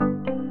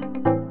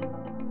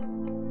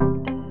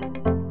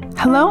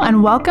Hello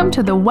and welcome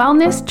to the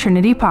Wellness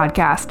Trinity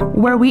podcast,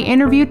 where we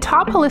interview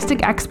top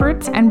holistic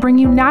experts and bring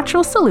you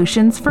natural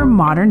solutions for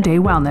modern day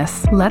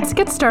wellness. Let's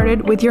get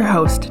started with your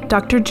host,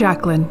 Dr.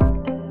 Jacqueline.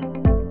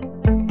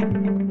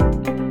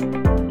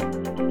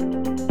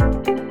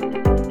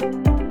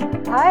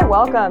 Hi,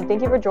 welcome.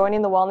 Thank you for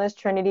joining the Wellness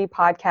Trinity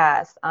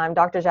podcast. I'm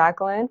Dr.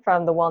 Jacqueline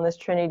from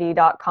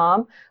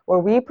thewellnesstrinity.com, where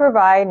we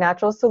provide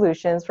natural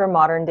solutions for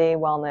modern day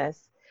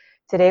wellness.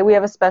 Today, we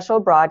have a special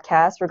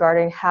broadcast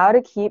regarding how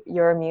to keep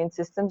your immune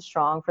system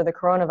strong for the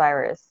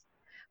coronavirus.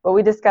 What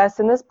we discuss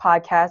in this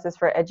podcast is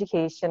for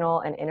educational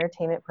and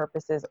entertainment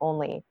purposes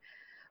only.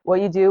 What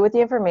you do with the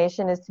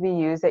information is to be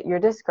used at your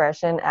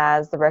discretion,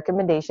 as the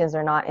recommendations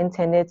are not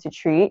intended to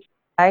treat,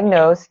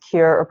 diagnose,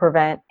 cure, or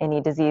prevent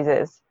any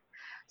diseases.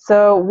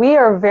 So we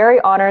are very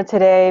honored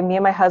today. Me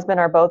and my husband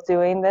are both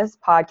doing this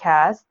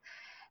podcast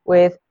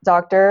with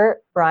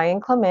Dr. Brian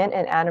Clement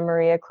and Anna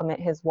Maria Clement,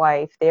 his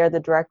wife. They are the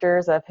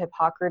directors of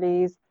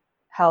Hippocrates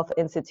Health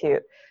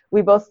Institute.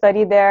 We both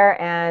studied there,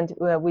 and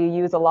we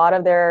use a lot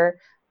of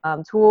their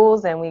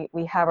tools, and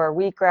we have our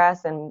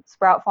wheatgrass and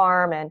sprout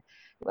farm, and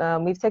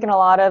we've taken a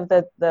lot of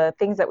the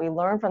things that we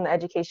learned from the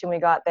education we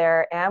got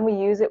there, and we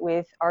use it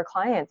with our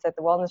clients at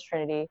the Wellness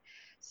Trinity.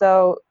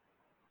 So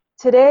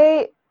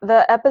today,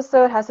 the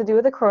episode has to do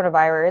with the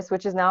coronavirus,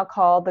 which is now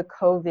called the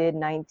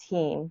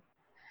COVID-19.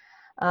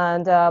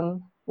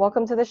 And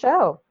welcome to the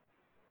show.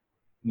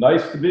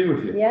 Nice to be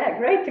with you. Yeah,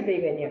 great to be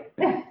with you.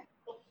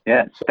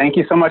 Yes, thank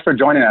you so much for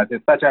joining us.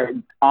 It's such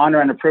an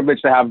honor and a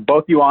privilege to have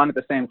both you on at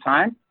the same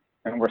time.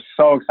 And we're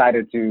so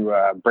excited to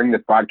bring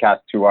this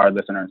broadcast to our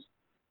listeners.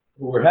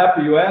 Well, we're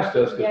happy you asked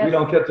us, because Yes. we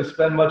don't get to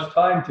spend much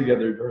time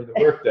together during the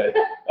workday.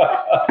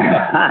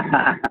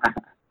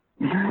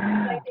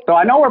 So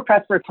I know we're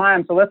pressed for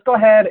time, so let's go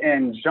ahead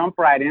and jump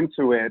right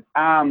into it.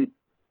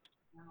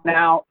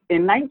 Now,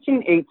 in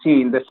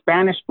 1918, the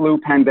Spanish flu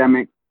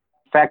pandemic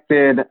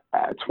affected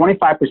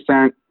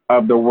 25%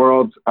 of the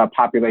world's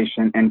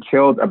population and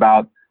killed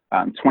about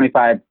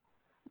 25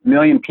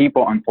 million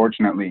people,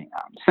 unfortunately.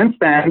 Since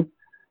then,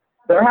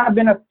 there have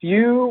been a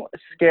few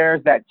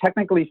scares that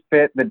technically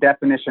fit the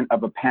definition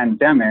of a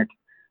pandemic,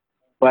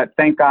 but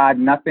thank God,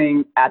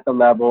 nothing at the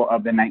level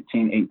of the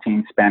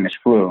 1918 Spanish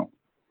flu.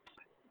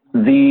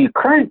 The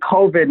current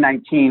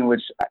COVID-19,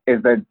 which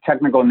is the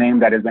technical name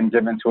that has been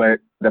given to it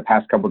the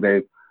past couple of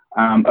days,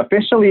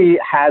 officially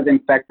has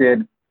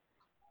infected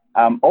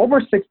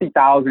over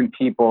 60,000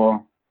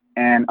 people,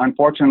 and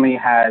unfortunately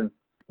has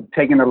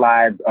taken the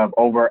lives of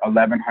over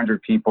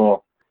 1,100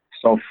 people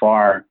so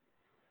far.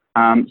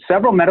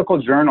 Several medical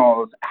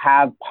journals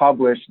have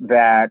published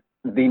that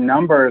the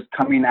numbers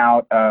coming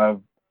out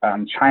of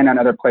China and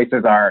other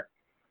places are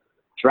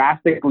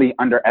drastically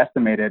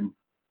underestimated,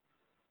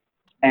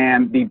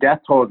 and the death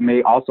tolls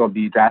may also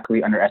be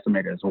drastically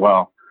underestimated as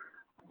well.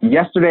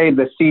 Yesterday,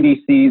 the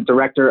CDC's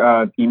Director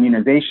of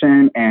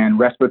Immunization and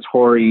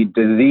Respiratory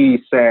Disease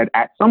said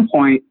at some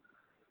point,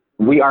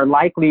 we are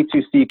likely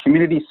to see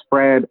community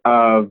spread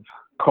of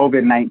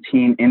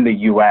COVID-19 in the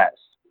US.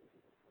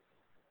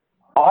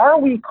 Are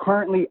we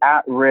currently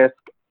at risk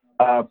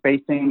of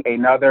facing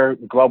another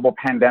global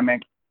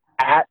pandemic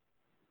at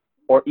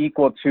or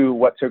equal to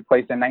what took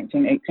place in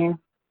 1918?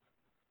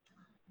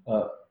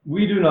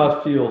 We do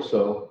not feel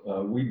so.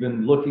 We've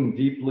been looking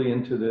deeply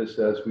into this,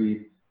 as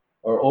we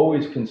are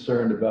always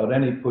concerned about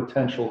any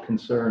potential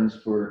concerns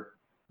for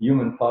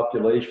human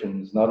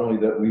populations, not only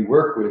that we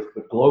work with,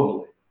 but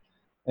globally.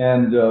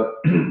 And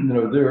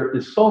there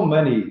is so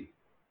many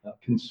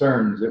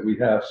concerns that we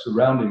have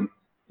surrounding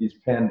these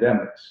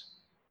pandemics.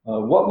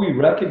 What we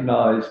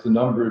recognized a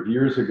number of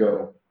years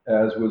ago,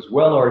 as was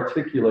well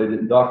articulated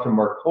in Dr.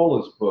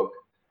 Marcola's book,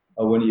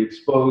 when he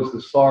exposed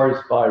the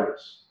SARS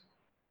virus.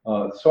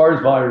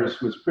 SARS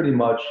virus was pretty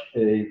much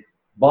a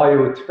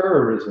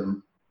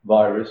bioterrorism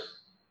virus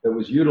that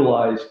was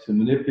utilized to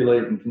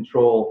manipulate and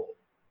control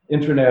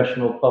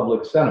international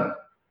public sentiment.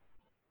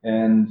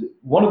 And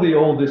one of the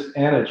oldest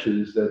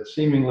adages that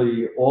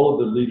seemingly all of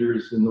the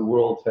leaders in the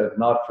world have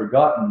not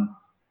forgotten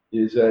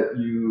is that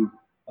you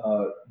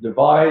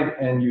divide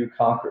and you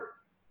conquer.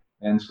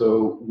 And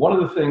so one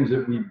of the things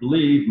that we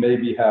believe may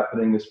be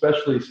happening,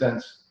 especially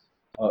since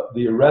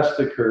the arrest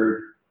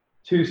occurred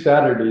 2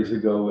 Saturdays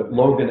ago at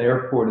Logan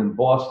Airport in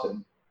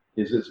Boston,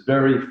 is this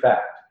very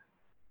fact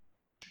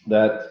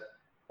that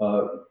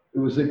it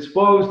was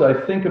exposed, I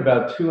think,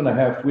 about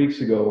 2.5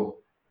 weeks ago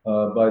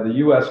by the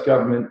US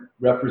government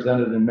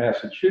represented in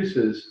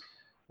Massachusetts,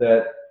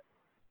 that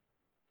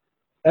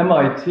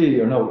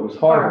MIT, or no, it was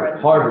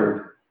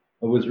Harvard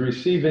was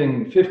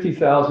receiving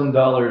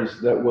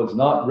 $50,000 that was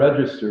not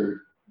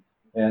registered,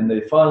 and they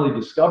finally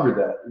discovered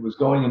that it was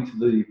going into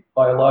the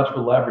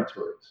biological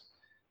laboratories.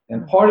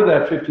 And part of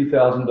that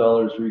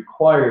 $50,000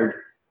 required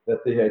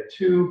that they had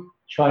 2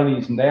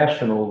 Chinese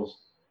nationals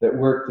that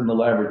worked in the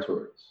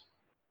laboratories.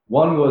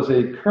 One was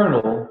a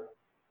colonel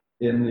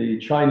in the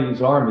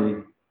Chinese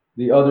army.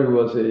 The other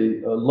was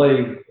a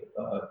lay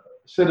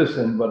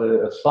citizen, but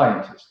a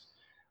scientist.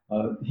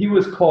 He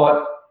was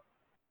caught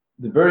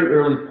the very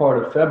early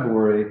part of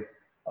February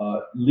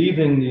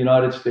leaving the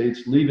United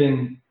States,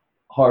 leaving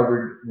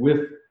Harvard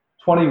with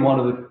 21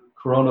 of the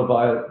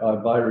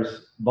coronavirus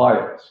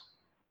vials.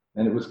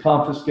 And it was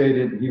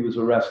confiscated and he was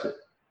arrested.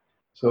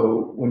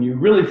 So when you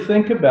really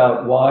think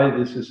about why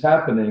this is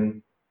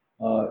happening,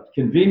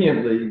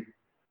 conveniently,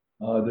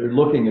 they're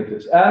looking at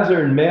this. As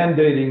they're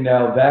mandating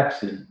now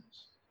vaccines,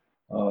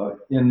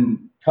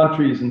 in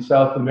countries in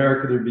South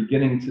America, they're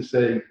beginning to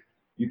say,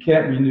 you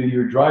can't renew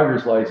your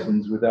driver's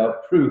license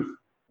without proof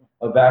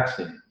of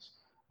vaccines.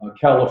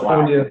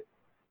 California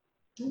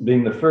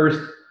being the first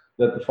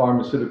that the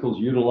pharmaceuticals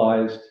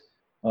utilized,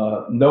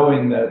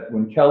 knowing that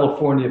when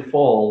California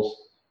falls,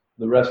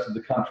 the rest of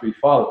the country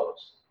follows.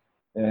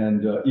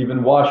 And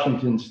even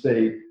Washington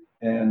State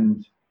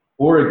and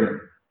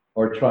Oregon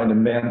are trying to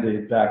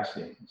mandate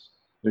vaccines.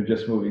 They're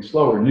just moving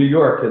slower. New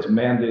York has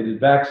mandated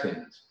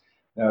vaccines.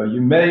 Now,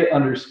 you may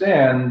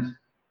understand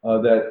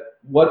that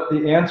what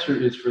the answer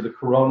is for the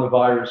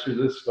coronavirus or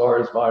the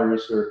SARS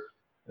virus, or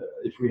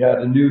if we had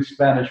a new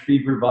Spanish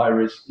fever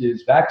virus,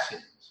 is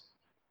vaccines.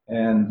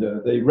 And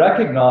they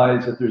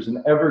recognize that there's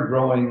an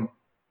ever-growing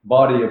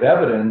body of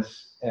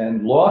evidence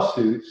and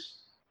lawsuits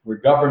where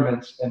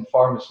governments and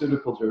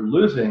pharmaceuticals are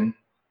losing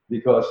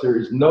because there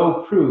is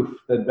no proof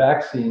that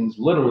vaccines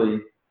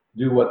literally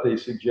do what they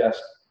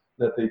suggest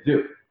that they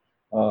do.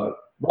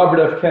 Robert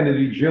F.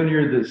 Kennedy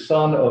Jr., the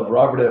son of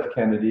Robert F.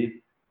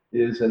 Kennedy,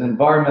 is an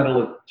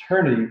environmental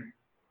attorney,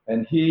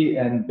 and he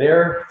and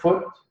Dale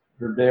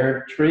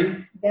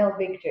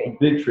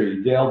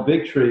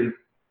Bigtree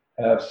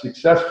have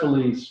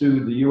successfully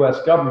sued the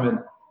U.S.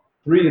 government,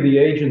 3 of the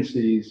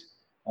agencies.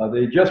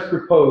 They just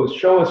proposed,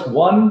 show us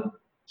one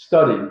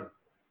study,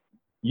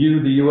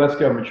 the U.S.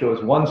 government, show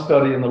us one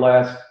study in the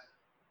last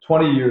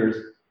 20 years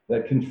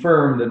that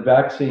confirmed that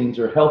vaccines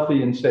are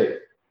healthy and safe.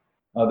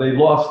 They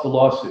lost the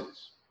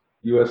lawsuits,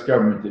 the U.S.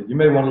 government did. You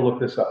may want to look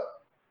this up.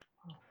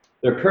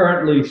 They're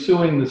currently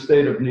suing the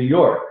state of New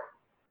York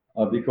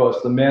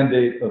because the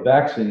mandate of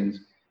vaccines,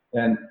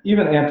 and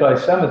even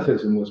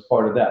anti-Semitism was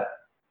part of that.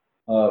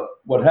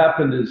 What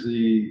happened is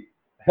the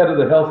head of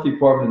the health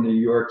department in New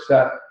York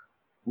sat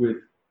with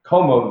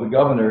Cuomo, the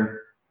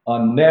governor,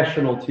 on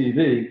national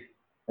TV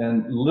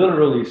and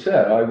literally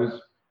said, I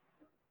was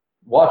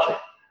watching,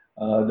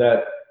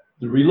 that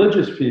the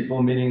religious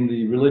people, meaning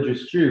the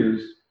religious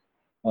Jews,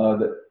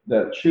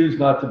 that choose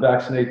not to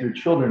vaccinate their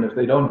children, if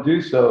they don't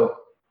do so,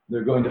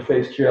 they're going to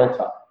face jail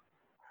time.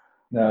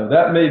 Now,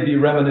 that may be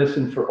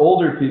reminiscent for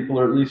older people,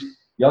 or at least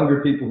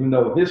younger people who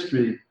know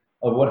history,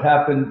 of what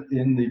happened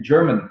in the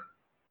German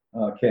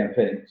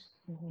campaigns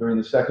during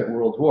the Second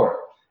World War.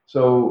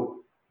 So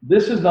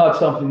this is not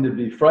something to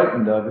be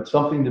frightened of. It's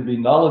something to be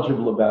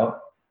knowledgeable about.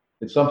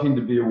 It's something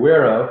to be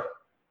aware of.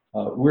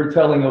 We're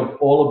telling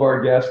all of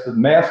our guests that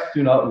masks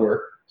do not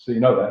work, so you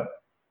know that.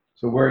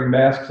 So wearing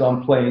masks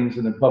on planes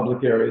and in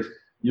public areas,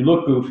 you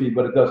look goofy,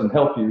 but it doesn't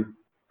help you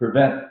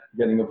prevent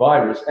getting a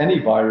virus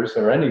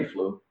or any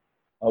flu.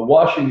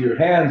 Washing your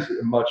hands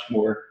are much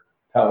more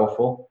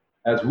powerful.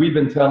 As we've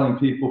been telling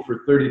people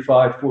for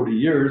 35, 40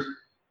 years,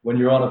 when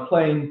you're on a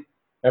plane,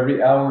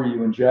 every hour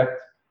you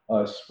inject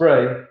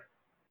spray,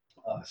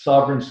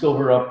 sovereign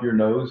silver up your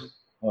nose,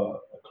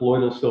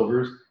 colloidal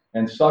silvers,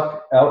 and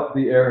suck out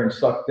the air and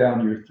suck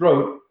down your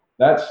throat.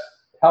 That's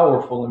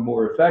powerful and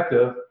more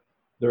effective.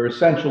 There are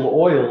essential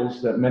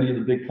oils that many of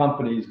the big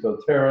companies,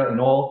 doTERRA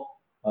and all,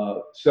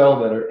 sell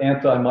that are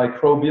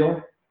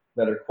antimicrobial,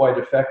 that are quite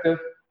effective,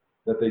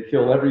 that they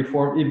kill every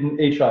form, even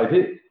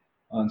HIV.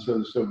 And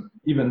so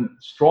even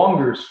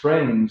stronger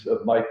strains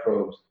of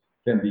microbes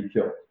can be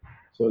killed.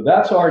 So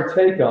that's our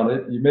take on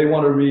it. You may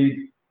want to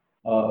read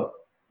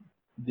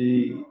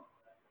the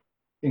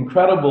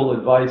incredible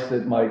advice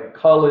that my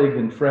colleague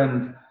and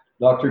friend,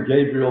 Dr.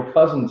 Gabriel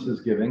Cousens,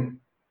 is giving.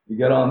 You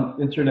get on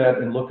internet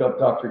and look up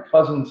Dr.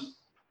 Cousens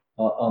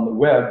on the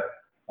web.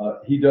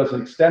 He does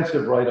an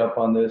extensive write-up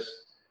on this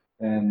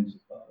and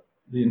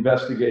the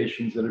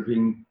investigations that are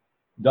being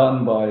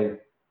done by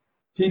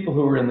people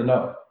who are in the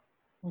know.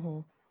 Mm-hmm.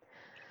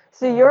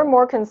 So you're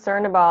more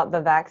concerned about the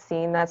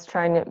vaccine that's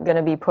going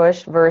to be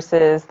pushed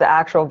versus the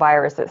actual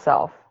virus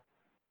itself?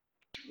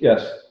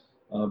 Yes,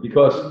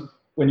 because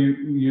when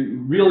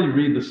you really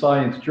read the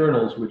science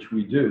journals, which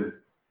we do,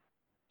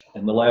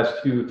 in the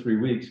last 2 or 3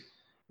 weeks,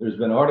 there's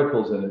been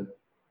articles in it.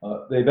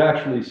 They've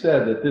actually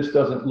said that this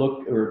doesn't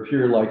look or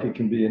appear like it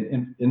can be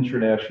an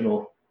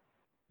international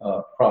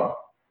problem,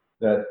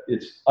 that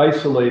it's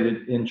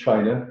isolated in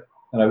China,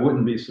 and I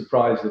wouldn't be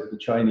surprised if the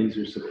Chinese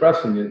are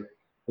suppressing it.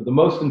 But the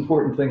most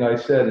important thing I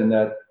said in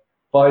that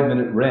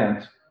 5-minute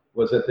rant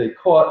was that they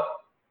caught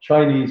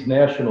Chinese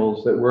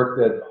nationals that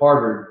worked at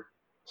Harvard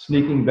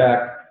sneaking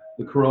back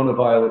the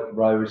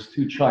coronavirus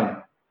to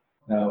China.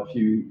 Now, if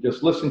you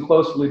just listen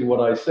closely to what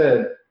I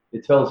said,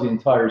 it tells the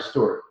entire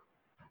story.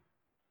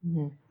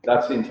 Mm-hmm.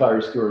 That's the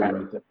entire story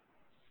right there.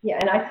 Yeah,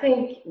 and I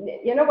think,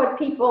 you know what,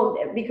 people,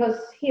 because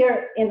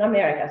here in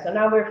America, so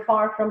now we're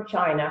far from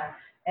China,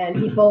 and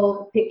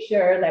people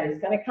picture that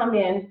it's going to come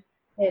in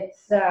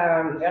It's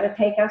going to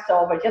take us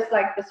over, just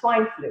like the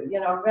swine flu. You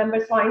know,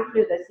 remember swine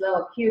flu? This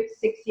little cute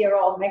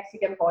 6-year-old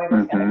Mexican boy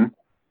was going to.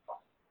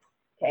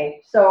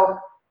 Okay, so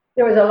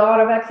there was a lot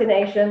of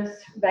vaccinations.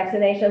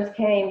 Vaccinations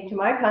came to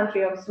my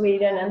country of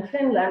Sweden and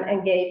Finland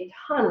and gave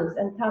tons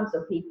and tons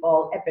of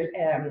people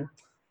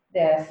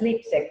the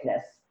sleep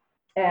sickness.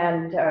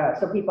 And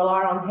so people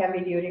are on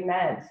heavy duty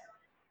meds.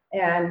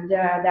 And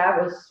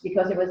that was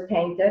because it was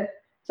tainted.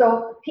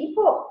 So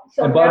people.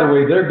 So and by the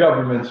way, their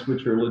governments,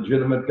 which are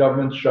legitimate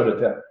governments, shut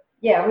it down.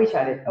 Yeah, we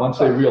shut it. Once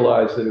they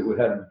realized that it would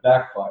have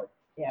backfire.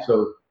 Yeah.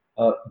 So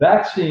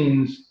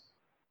vaccines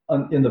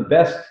in the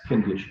best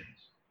conditions,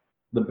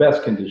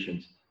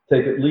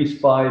 take at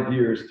least 5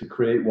 years to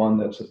create one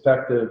that's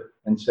effective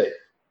and safe.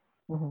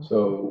 Mm-hmm.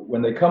 So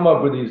when they come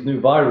up with these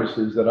new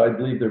viruses that I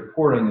believe they're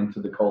pouring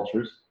into the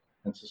cultures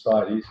and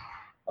societies,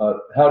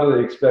 how do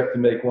they expect to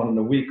make one in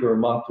a week or a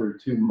month or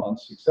 2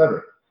 months,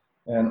 etc.?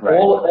 And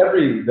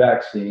every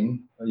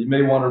vaccine, you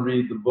may want to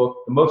read the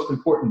book, the most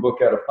important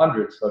book out of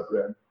hundreds I've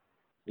read,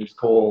 is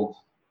called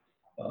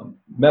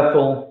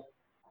thimerosal.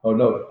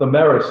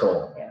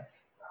 Yeah.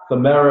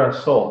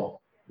 Thimerosal,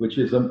 which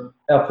is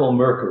ethyl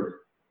mercury.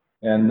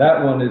 And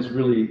that one is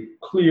really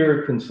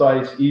clear,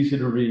 concise, easy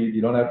to read.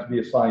 You don't have to be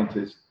a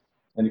scientist,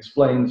 and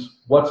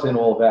explains what's in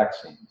all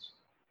vaccines.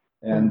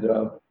 And,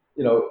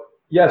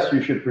 yes,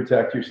 you should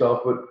protect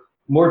yourself, but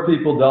more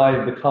people die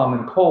of the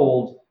common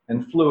cold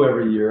and flu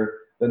every year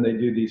than they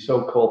do these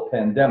so-called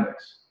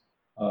pandemics.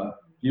 If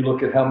you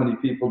look at how many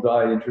people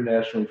die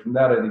internationally from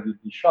that, I think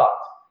you'd be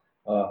shocked.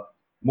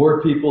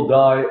 More people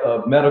die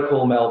of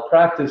medical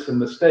malpractice and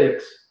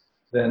mistakes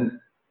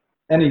than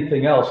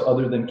anything else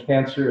other than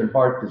cancer and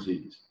heart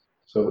disease.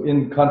 So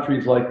in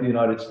countries like the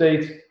United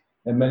States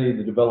and many of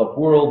the developed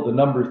world, the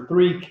number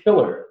 3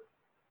 killer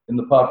in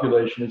the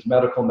population is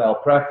medical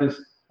malpractice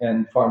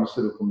and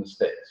pharmaceutical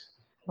mistakes.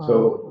 Wow.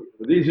 So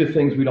these are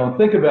things we don't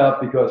think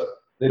about because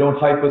they don't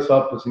hype us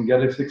up and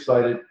get us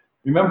excited.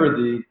 Remember,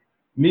 the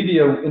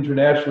media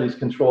internationally is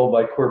controlled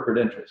by corporate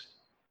interest.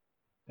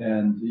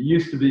 And it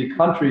used to be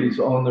countries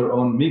owned their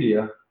own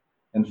media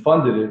and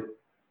funded it,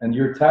 and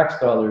your tax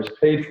dollars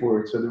paid for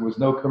it, so there was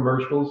no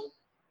commercials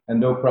and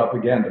no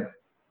propaganda.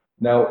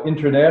 Now,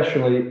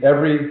 internationally,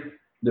 every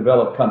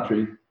developed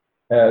country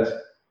has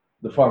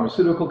the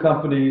pharmaceutical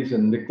companies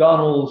and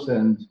McDonald's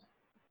and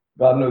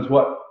God knows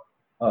what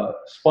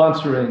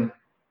sponsoring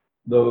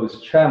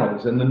those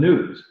channels, and the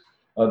news.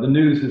 The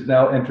news is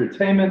now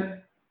entertainment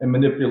and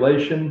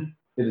manipulation.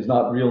 It is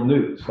not real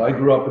news. I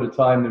grew up at a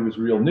time there was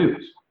real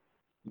news.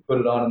 You put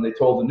it on and they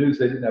told the news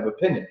they didn't have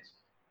opinions.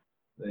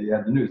 They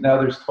had the news. Now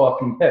there's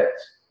talking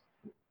heads.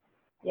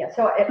 Yeah,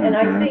 so, and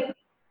I think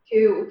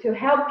to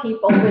help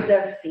people with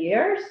their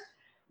fears,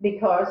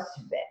 because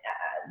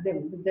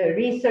the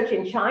research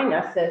in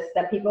China says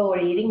that people were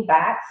eating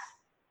bats,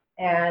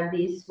 and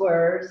these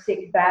were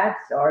sick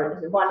bats,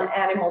 or one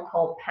animal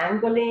called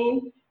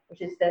pangolin,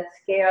 which is that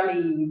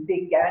scaly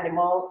big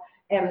animal.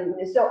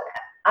 And so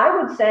I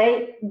would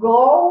say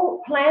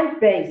go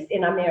plant-based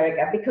in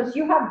America, because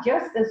you have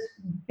just as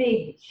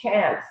big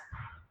chance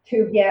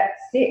to get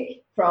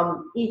sick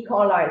from E.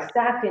 coli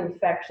staph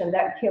infection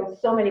that kills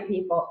so many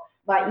people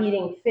by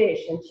eating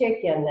fish and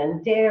chicken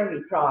and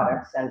dairy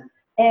products and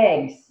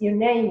eggs, you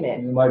name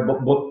it. My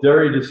book,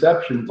 Dairy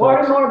Deception,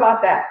 talks more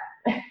about that.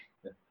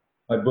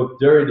 My book,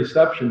 Dairy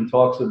Deception,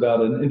 talks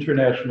about an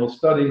international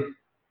study,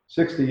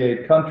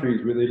 68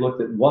 countries, where they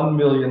looked at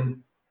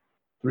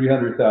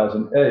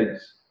 1,300,000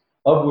 eggs,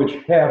 of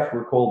which half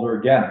were called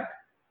organic.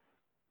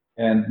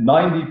 And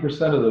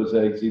 90% of those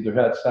eggs either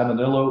had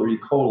salmonella or E.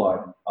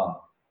 coli on them.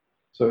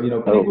 So,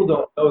 people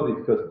don't know this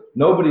because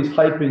nobody's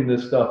hyping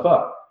this stuff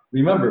up.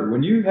 Remember,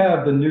 when you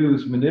have the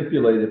news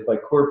manipulated by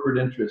corporate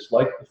interests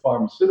like the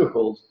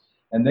pharmaceuticals,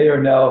 and they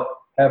are now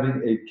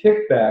having a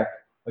kickback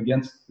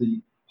against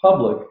the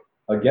public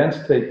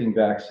against taking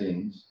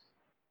vaccines,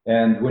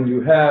 and when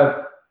you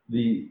have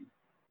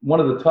one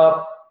of the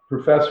top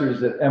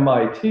professors at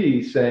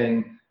MIT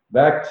saying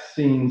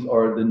vaccines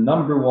are the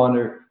number 1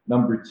 or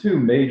number 2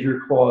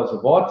 major cause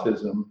of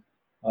autism,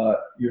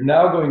 you're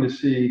now going to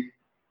see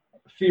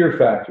fear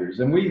factors.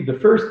 And the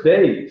first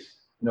days,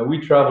 we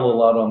travel a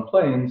lot on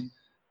planes,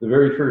 the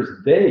very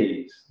first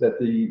days that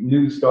the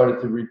news started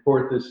to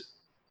report this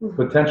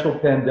potential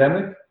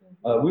pandemic,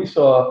 we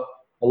saw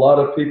a lot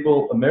of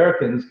people,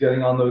 Americans,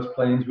 getting on those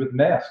planes with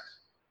masks.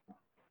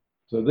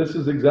 So this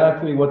is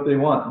exactly what they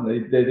want.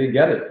 And they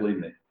get it, believe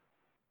me.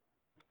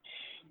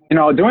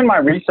 Doing my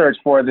research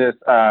for this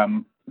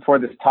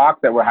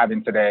talk that we're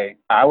having today,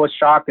 I was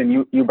shocked,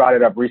 and you brought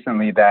it up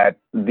recently, that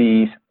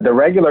the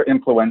regular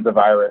influenza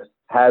virus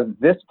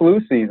this flu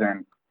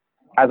season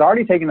has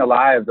already taken the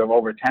lives of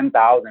over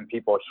 10,000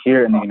 people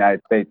here in the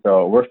United States.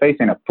 So we're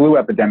facing a flu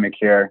epidemic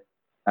here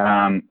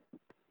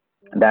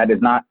that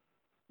is not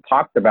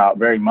talked about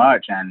very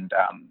much, and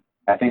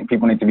I think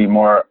people need to be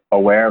more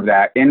aware of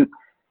that. In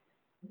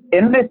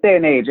this day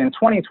and age, in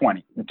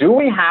 2020, do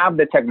we have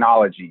the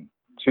technology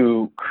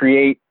to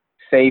create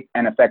safe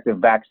and effective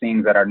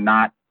vaccines that are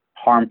not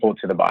harmful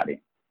to the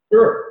body?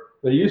 Sure.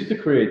 they used to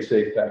create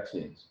safe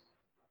vaccines.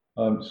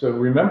 So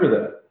remember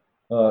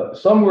that.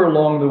 Somewhere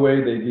along the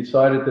way, they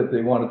decided that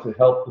they wanted to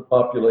help the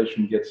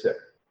population get sick.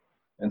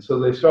 And so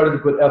they started to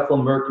put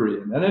ethyl mercury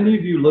in. And any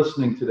of you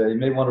listening today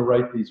may want to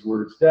write these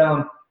words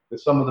down,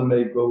 because some of them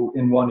may go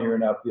in one ear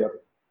and out the other.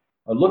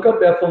 Look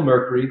up ethyl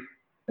mercury,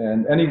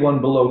 and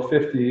anyone below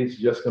 50 is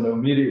just going to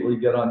immediately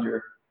get on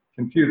your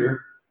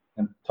computer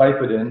and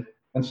type it in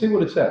and see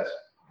what it says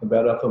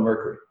about ethyl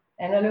mercury.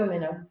 And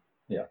aluminum.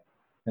 Yeah.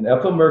 And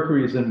ethyl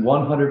mercury is in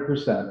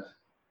 100%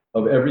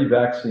 of every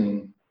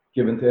vaccine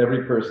given to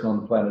every person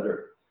on the planet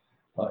Earth.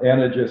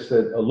 Anna just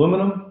said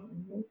aluminum.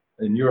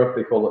 In Europe,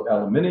 they call it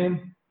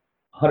aluminium.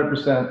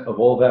 100% of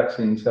all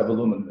vaccines have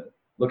aluminum in it.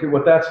 Look at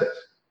what that says.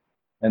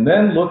 And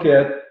then look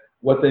at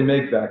what they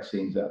make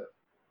vaccines out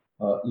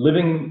of.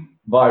 Living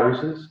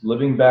viruses,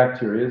 living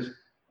bacteria,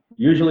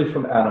 usually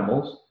from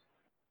animals.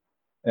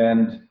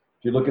 And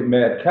if you look at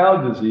mad cow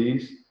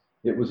disease,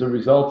 it was a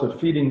result of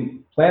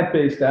feeding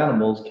plant-based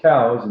animals,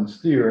 cows and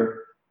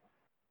steer.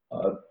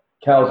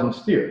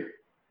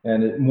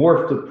 And it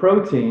morphed to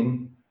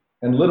protein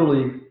and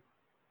literally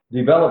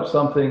developed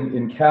something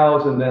in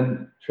cows and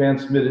then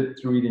transmitted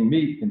through eating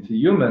meat into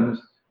humans,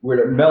 where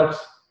it melts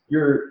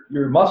your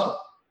muscle.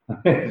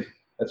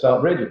 That's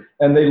outrageous.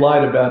 And they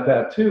lied about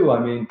that too. I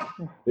mean,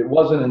 it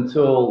wasn't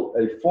until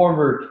a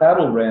former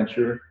cattle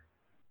rancher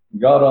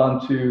got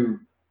onto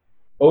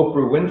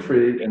Oprah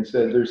Winfrey and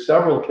said there's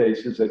several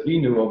cases that he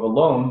knew of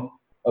alone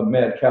of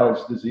mad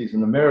cow's disease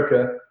in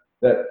America,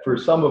 that for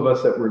some of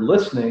us that were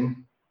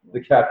listening, the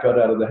cat got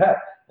out of the hat.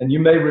 And you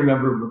may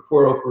remember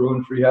before Oprah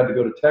Winfrey had to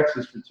go to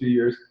Texas for 2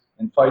 years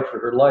and fight for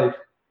her life,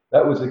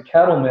 that was a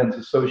cattlemen's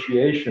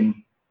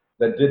association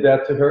that did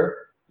that to her,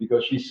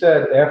 because she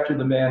said, after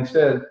the man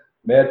said,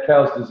 mad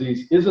cow's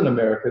disease is in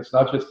America, it's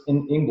not just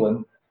in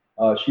England,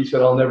 she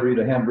said, I'll never eat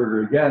a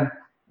hamburger again.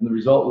 And the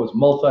result was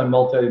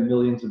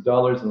multi-millions of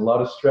dollars and a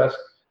lot of stress,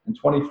 and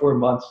 24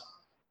 months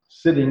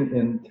sitting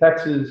in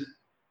Texas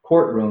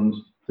courtrooms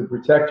to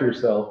protect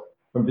herself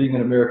from being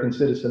an American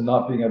citizen,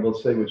 not being able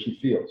to say what she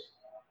feels.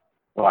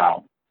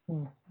 Wow.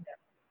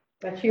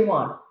 But she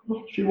won.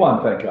 She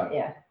won, thank God.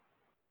 Yeah.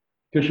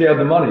 Because she had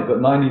the money, but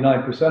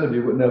 99% of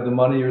you wouldn't have the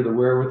money or the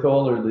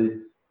wherewithal or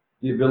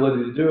the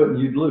ability to do it, and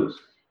you'd lose.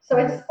 So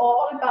it's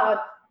all about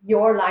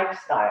your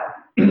lifestyle.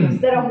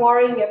 Instead of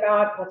worrying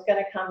about what's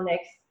going to come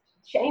next,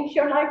 change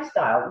your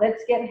lifestyle.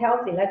 Let's get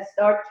healthy. Let's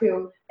start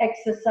to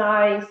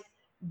exercise,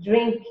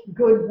 drink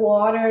good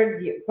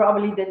water.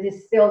 Probably the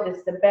distilled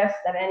is the best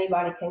that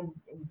anybody can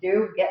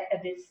do. Get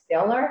a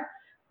distiller,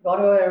 go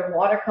to a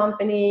water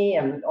company,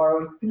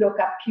 or look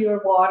up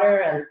pure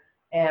water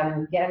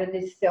and get a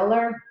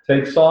distiller.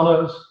 Take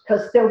saunas.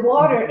 Because the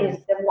water is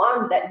the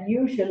one that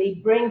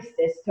usually brings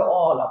this to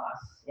all of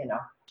us, you know.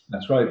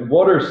 That's right.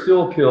 Water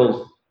still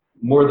kills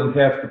more than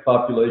half the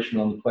population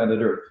on the planet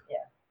Earth.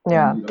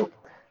 Yeah.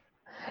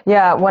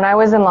 Yeah, when I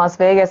was in Las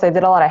Vegas, I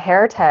did a lot of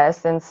hair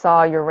tests and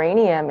saw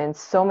uranium in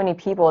so many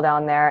people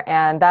down there.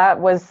 And that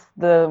was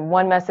the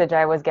one message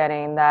I was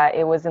getting, that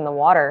it was in the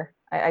water.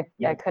 I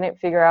couldn't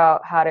figure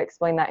out how to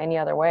explain that any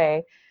other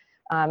way.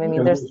 I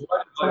mean, there's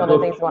some other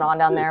things going on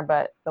down there,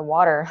 but the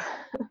water.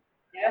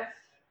 Yes.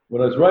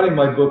 When I was writing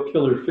my book,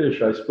 Killer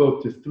Fish, I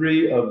spoke to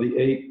 3 of the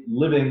 8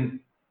 living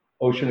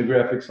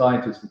oceanographic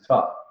scientists at the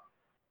top.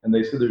 And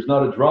they said there's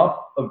not a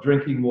drop of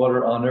drinking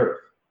water on Earth,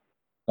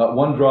 not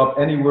one drop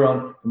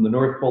anywhere from the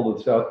North Pole to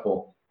the South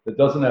Pole, that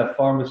doesn't have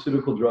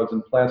pharmaceutical drugs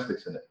and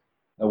plastics in it.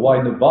 Now,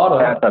 why Nevada?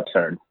 That's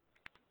absurd.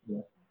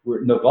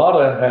 Where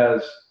Nevada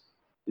has,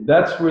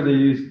 that's where they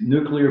use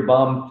nuclear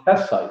bomb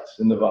test sites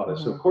in Nevada.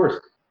 So, of course,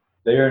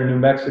 they are in New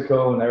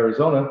Mexico and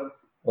Arizona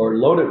are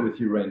loaded with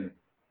uranium.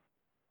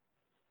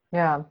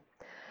 Yeah.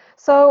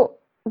 So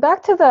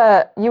back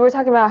to you were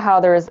talking about how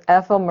there's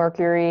ethyl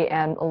mercury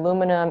and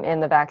aluminum in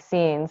the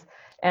vaccines.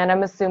 And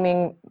I'm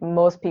assuming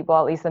most people,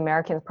 at least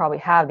Americans, probably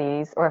have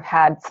these or have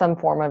had some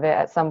form of it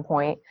at some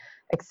point,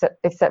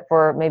 except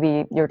for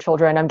maybe your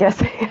children, I'm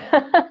guessing.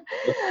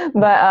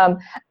 But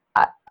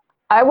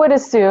I would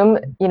assume,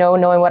 you know,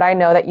 knowing what I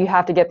know, that you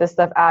have to get this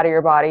stuff out of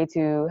your body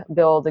to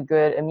build a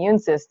good immune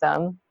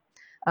system.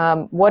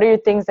 What are your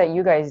things that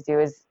you guys do?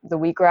 Is the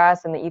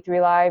wheatgrass and the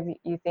E3 Live,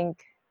 you think,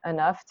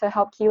 enough to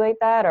help chelate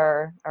that,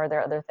 or are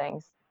there other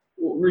things?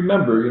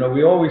 Remember, you know,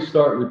 we always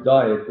start with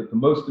diet, but the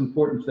most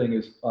important thing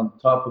is on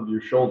top of your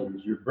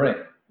shoulders, your brain,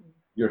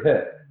 your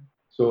head.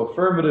 So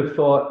affirmative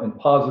thought and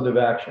positive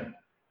action.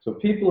 So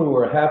people who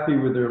are happy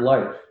with their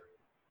life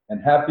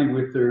and happy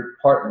with their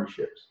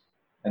partnerships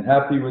and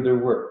happy with their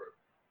work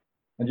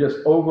and just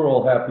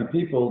overall happy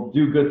people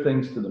do good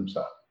things to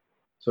themselves.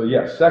 So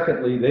yes,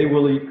 secondly, they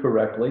will eat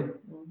correctly,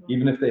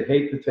 even if they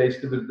hate the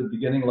taste of it at the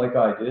beginning like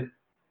I did,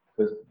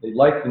 because they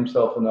like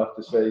themselves enough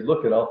to say,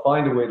 look, I'll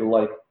find a way to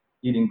like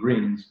eating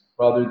greens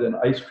rather than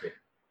ice cream,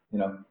 you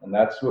know, and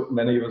that's what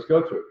many of us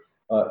go through.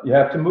 You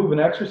have to move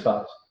and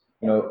exercise.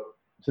 You know,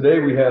 today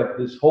we have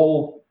this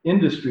whole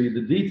industry,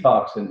 the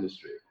detox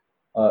industry.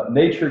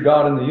 Nature,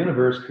 God, and the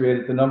universe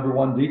created the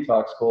 #1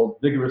 detox called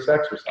vigorous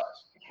exercise.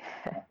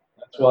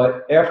 That's why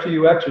after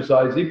you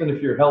exercise, even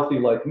if you're healthy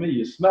like me,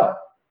 you smell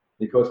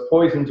because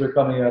poisons are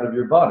coming out of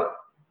your body.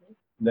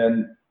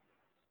 Then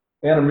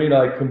Anna Marie and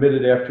I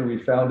committed after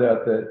we found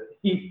out that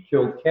heat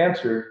killed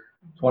cancer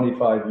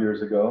 25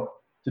 years ago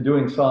to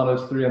doing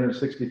saunas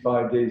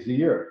 365 days a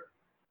year.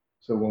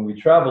 So when we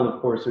travel,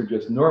 of course, they're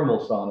just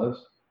normal saunas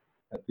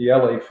at the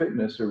LA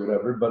Fitness or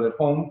whatever, but at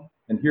home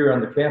and here on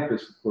the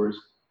campus, of course,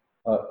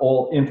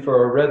 all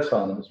infrared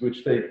saunas,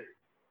 which take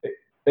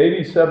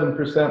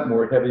 87%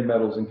 more heavy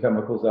metals and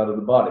chemicals out of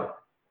the body.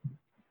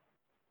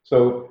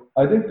 So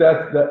I think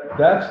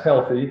that's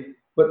healthy,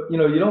 but you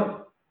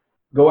don't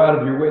go out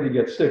of your way to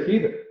get sick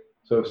either.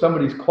 So if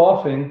somebody's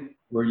coughing,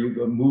 where you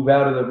go move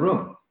out of the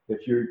room.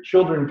 If your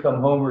children come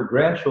home or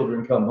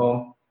grandchildren come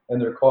home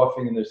and they're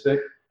coughing and they're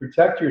sick,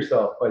 protect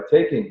yourself by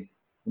taking,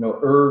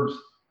 herbs.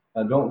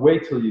 Don't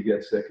wait till you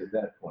get sick at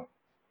that point.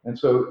 And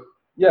so,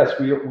 yes,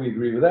 we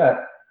agree with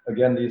that.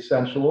 Again, the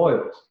essential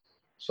oils.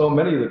 So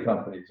many of the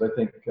companies, I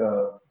think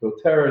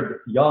doTERRA,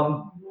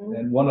 Young,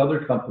 and one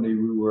other company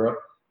we were up,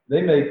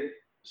 they make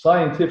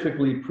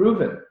scientifically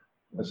proven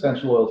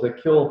essential oils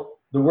that kill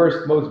the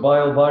worst, most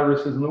vile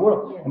viruses in the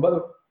world. And by the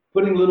way,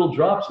 putting little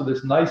drops of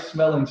this nice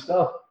smelling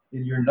stuff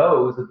in your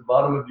nose, at the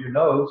bottom of your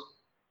nose,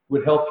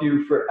 would help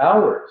you for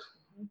hours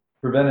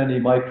prevent any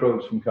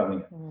microbes from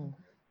coming in.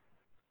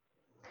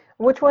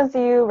 Which ones do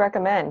you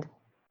recommend?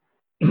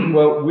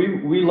 Well,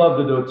 we love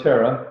the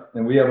doTERRA,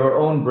 and we have our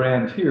own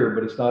brand here,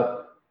 but it's not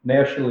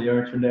nationally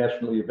or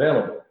internationally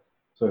available.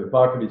 So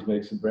Hippocrates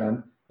makes a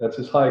brand that's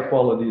as high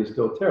quality as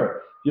doTERRA.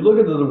 If you look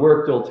at the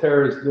work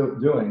doTERRA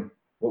is doing,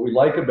 what we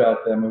like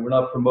about them, and we're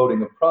not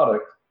promoting a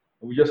product,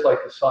 we just like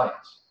the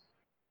science.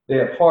 They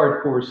have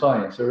hardcore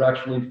science. They're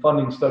actually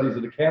funding studies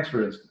at the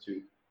Cancer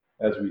Institute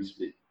as we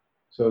speak.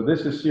 So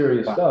this is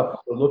serious stuff.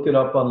 So look it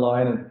up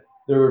online, and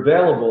they're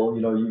available.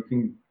 You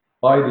can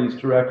buy these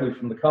directly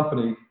from the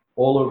company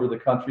all over the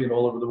country and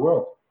all over the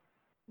world.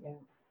 Yeah.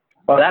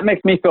 Well, that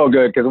makes me feel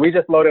good because we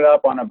just loaded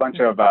up on a bunch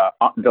of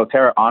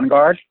doTERRA On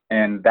Guard,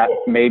 and that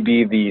may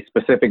be the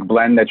specific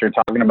blend that you're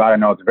talking about. I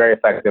know it's very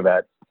effective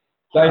at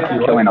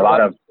killing a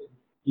lot of.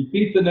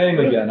 Repeat the name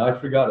again. I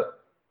forgot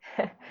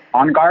it.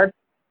 On Guard?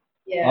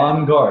 Yeah.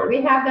 On Guard.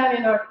 We have that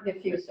in our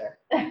diffuser.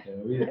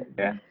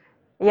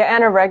 Yeah,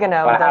 and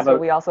oregano. That's what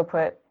we also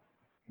put.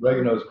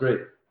 Oregano's great.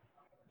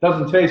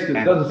 Doesn't taste it.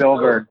 Doesn't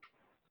silver.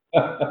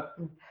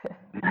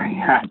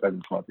 Yeah, it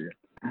doesn't smell good.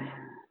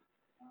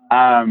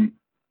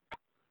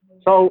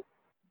 So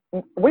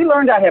we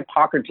learned at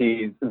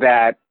Hippocrates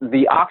that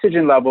the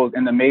oxygen levels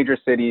in the major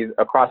cities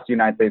across the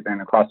United States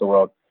and across the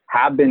world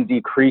have been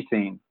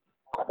decreasing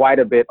quite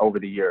a bit over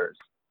the years.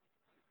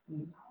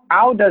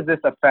 How does this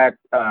affect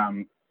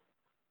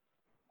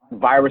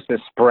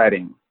viruses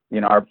spreading?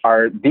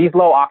 Are these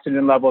low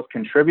oxygen levels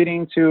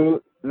contributing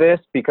to this?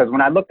 Because when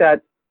I looked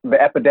at the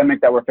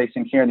epidemic that we're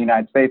facing here in the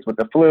United States with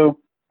the flu,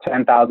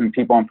 10,000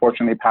 people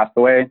unfortunately passed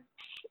away.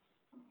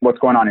 What's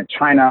going on in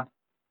China?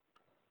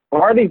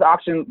 Are these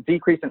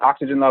decrease in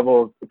oxygen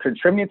levels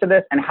contributing to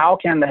this? And how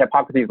can the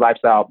Hippocrates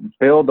lifestyle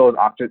build those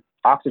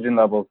oxygen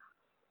levels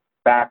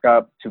back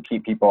up to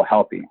keep people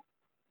healthy?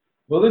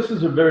 Well, this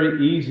is a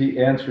very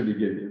easy answer to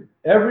give you.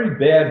 Every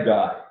bad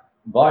guy,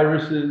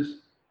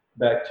 viruses,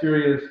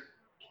 bacteria,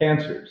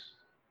 cancers,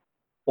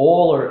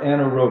 all are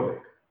anaerobic.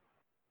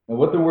 And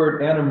what the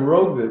word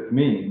anaerobic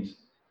means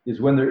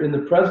is when they're in the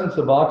presence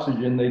of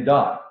oxygen, they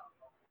die.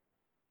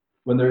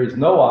 When there is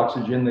no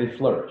oxygen, they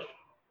flourish.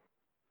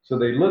 So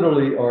they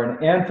literally are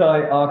an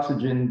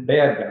anti-oxygen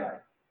bad guy.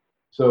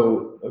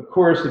 So, of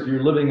course, if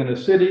you're living in a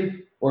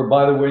city, or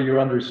by the way, you're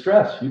under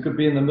stress, you could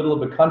be in the middle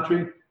of a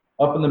country,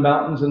 up in the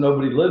mountains, and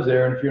nobody lives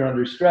there. And if you're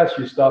under stress,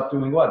 you stop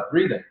doing what?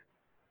 Breathing.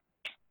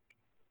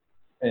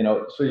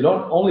 So you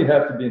don't only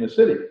have to be in a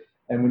city.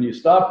 And when you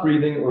stop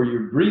breathing, or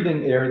you're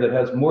breathing air that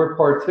has more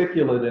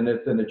particulate in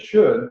it than it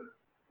should,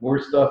 more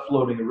stuff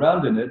floating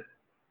around in it,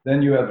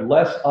 then you have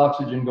less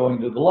oxygen going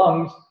to the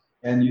lungs,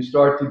 and you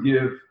start to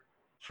give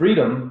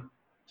freedom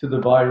to the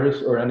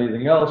virus or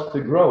anything else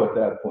to grow at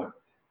that point.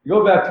 You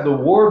go back to the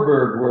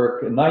Warburg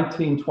work in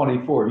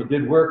 1924. He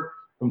did work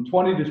from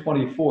 20 to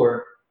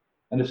 24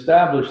 and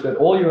established that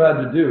all you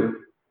had to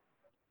do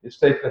is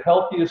take the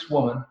healthiest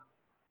woman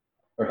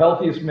or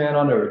healthiest man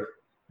on earth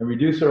and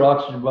reduce their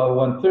oxygen by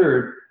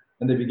 1/3,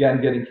 and they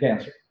began getting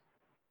cancer.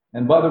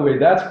 And by the way,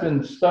 that's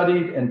been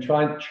studied and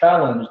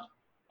challenged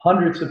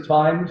hundreds of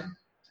times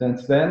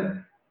since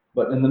then.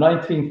 But in the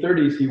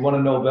 1930s, he won a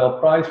Nobel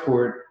Prize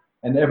for it.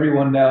 And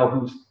everyone now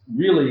who's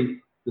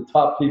really the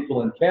top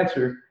people in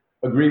cancer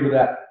agree with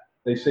that.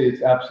 They say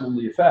it's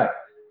absolutely a fact.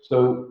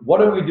 So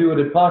what do we do at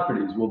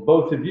Hippocrates? Well,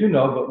 both of you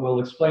know, but we'll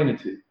explain it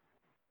to you.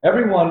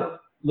 Everyone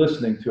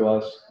listening to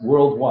us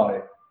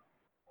worldwide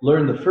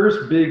learned the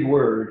first big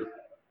word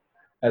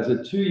as a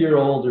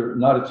 2-year-old, or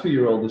not a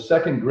 2-year-old, a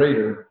second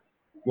grader,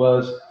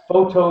 was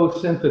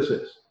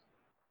photosynthesis.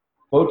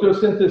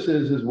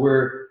 Photosynthesis is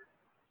where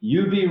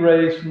UV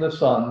rays from the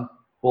sun,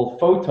 called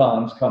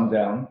photons, come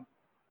down.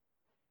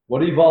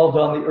 What evolved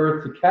on the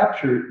earth to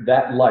capture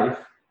that life,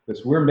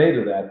 because we're made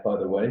of that, by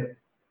the way,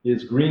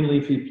 is green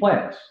leafy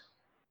plants.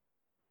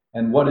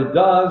 And what it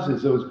does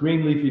is those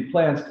green leafy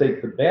plants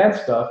take the bad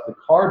stuff, the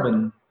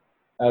carbon,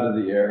 out of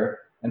the air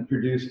and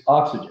produce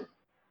oxygen.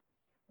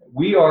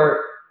 We are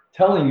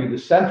telling you the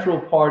central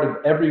part of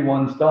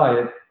everyone's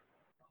diet,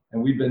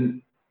 and we've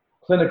been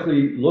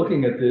clinically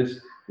looking at this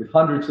with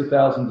hundreds of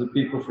thousands of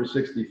people for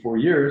 64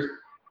 years,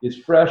 is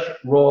fresh,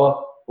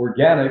 raw,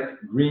 organic,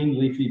 green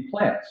leafy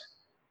plants.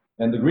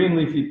 And the green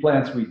leafy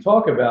plants we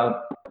talk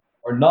about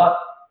are not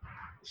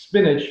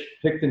spinach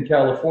picked in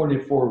California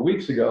 4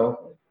 weeks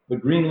ago,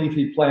 but green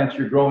leafy plants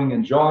you're growing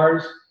in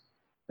jars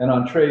and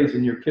on trays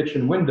in your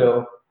kitchen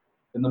window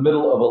in the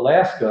middle of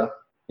Alaska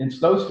in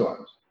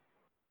snowstorms.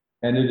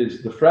 And it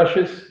is the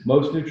freshest,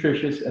 most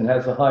nutritious, and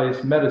has the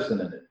highest medicine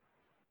in it.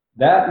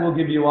 That will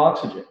give you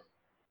oxygen.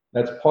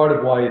 That's part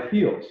of why it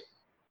heals.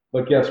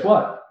 But guess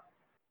what?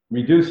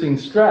 Reducing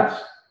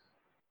stress.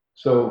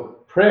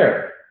 So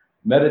prayer,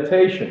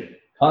 meditation,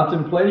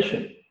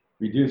 contemplation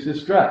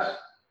reduces stress.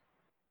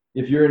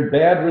 If you're in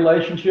bad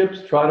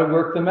relationships, try to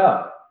work them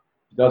out.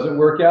 If it doesn't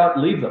work out,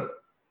 leave them.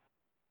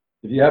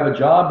 If you have a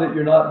job that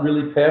you're not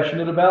really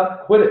passionate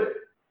about, quit it.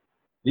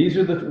 These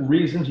are the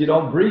reasons you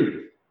don't breathe.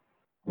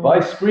 If I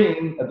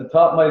scream at the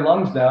top of my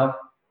lungs now,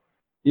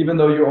 even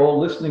though you're all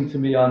listening to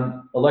me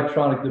on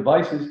electronic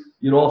devices,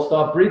 you'd all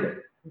stop breathing.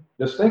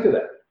 Just think of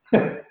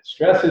that.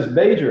 Stress is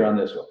major on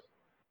this one.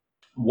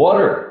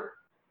 Water.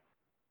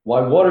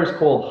 Why water is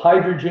called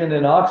hydrogen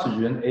and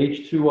oxygen,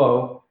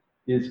 H2O,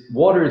 is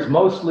water is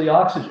mostly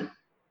oxygen.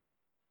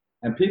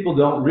 And people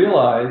don't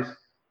realize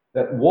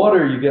that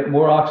water, you get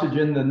more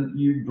oxygen than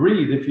you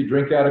breathe if you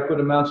drink adequate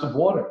amounts of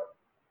water.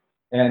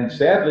 And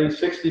sadly,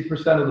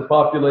 60% of the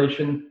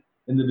population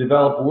in the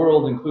developed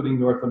world, including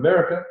North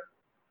America,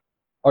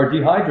 are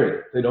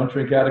dehydrated. They don't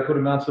drink adequate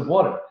amounts of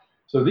water.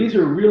 So these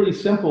are really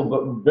simple,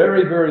 but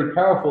very, very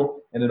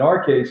powerful, and in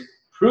our case,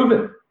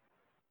 proven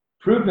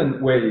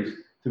ways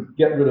to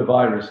get rid of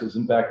viruses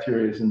and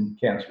bacteria and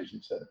cancers,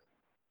 etc.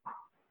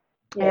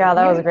 Yeah,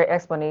 that was a great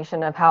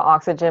explanation of how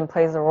oxygen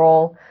plays a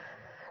role.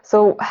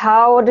 So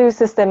how do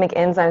systemic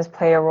enzymes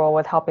play a role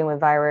with helping with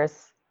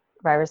viruses?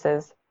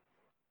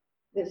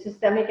 The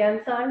systemic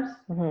enzymes,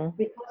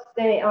 because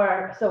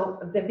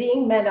they're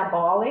being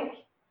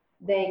metabolic,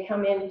 they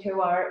come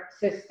into our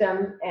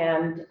system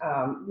and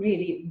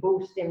really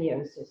boost the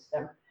immune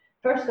system.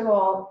 First of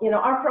all,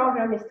 our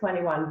program is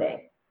 21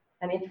 day.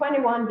 And in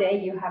 21 day,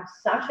 you have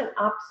such an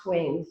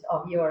upswings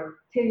of your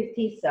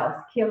T cells,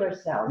 killer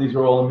cells. These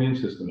are all immune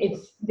systems.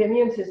 The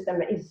immune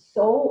system is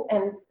so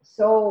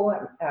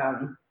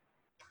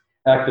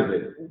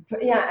activated.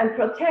 Yeah, and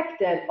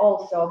protected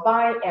also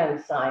by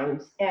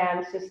enzymes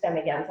and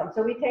systemic enzymes.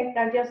 So we take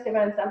digestive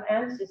enzyme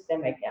and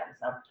systemic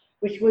enzyme,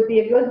 which would be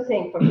a good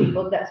thing for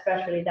people that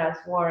especially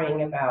that's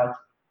worrying about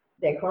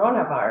the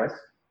coronavirus.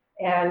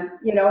 And,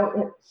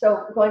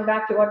 so going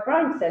back to what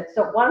Brian said,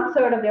 so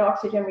 1/3 of the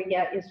oxygen we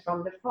get is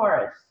from the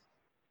forest,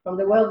 from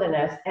the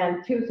wilderness,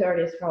 and 2/3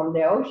 is from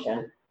the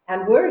ocean.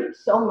 And we're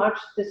so much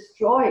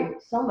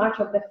destroyed, so much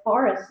of the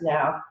forest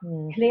now,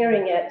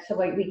 clearing it so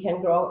we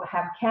can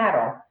have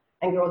cattle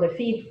and grow the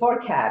feed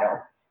for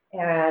cattle.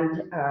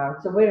 And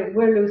so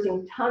we're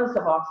losing tons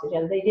of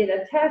oxygen. They did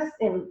a test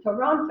in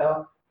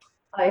Toronto.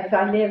 If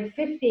I live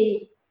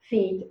 50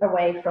 feet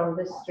away from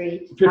the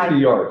street, 50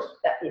 yards.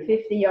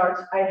 50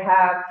 yards, I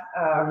have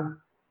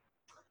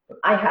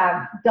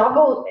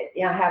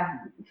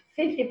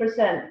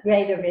 50%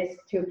 greater risk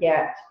to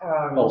get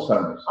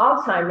Alzheimer's.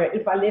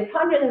 If I live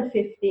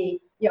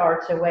 150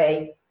 yards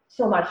away,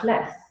 so much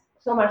less.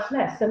 So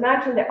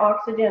imagine the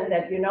oxygen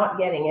that you're not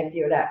getting if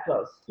you're that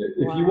close.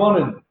 If you want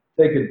to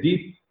take a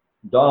deep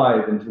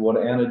dive into what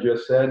Anna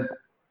just said,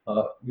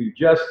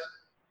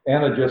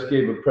 Anna just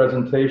gave a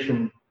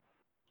presentation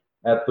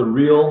at the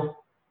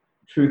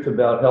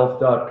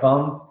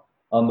realtruthabout.health.com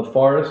on the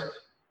forest,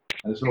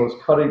 and it's the most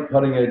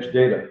cutting edge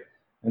data.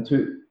 And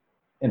to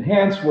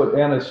enhance what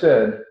Anna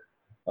said,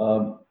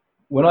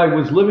 when I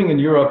was living in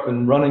Europe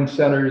and running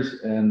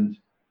centers and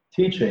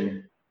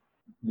teaching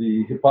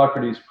the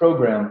Hippocrates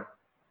program,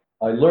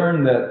 I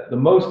learned that the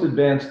most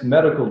advanced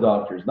medical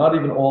doctors, not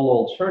even all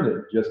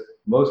alternative, just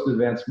most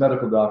advanced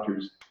medical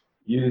doctors,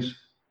 use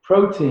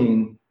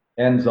protein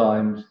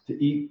enzymes to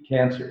eat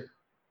cancer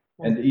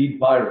and to eat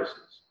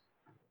viruses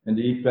and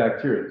to eat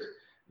bacteria.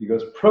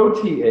 Because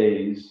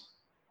protease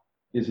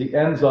is the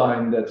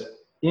enzyme that's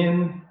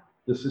in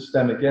the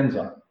systemic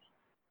enzymes.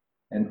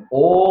 And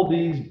all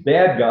these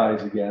bad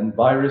guys, again,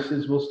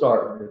 viruses will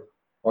start with,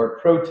 are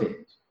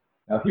proteins.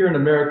 Now here in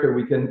America,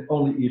 we can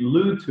only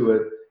allude to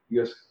it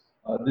because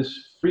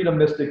this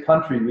freedomistic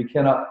country, we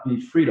cannot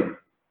be freedom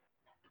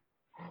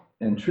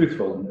and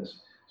truthful in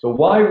this. So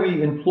why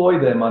we employ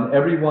them on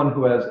everyone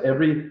who has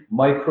every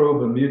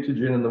microbe and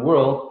mutagen in the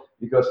world,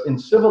 because in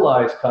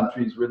civilized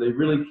countries where they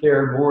really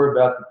care more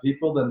about the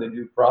people than they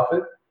do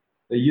profit,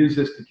 they use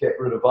this to get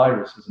rid of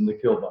viruses and to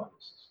kill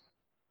viruses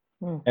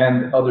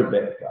and other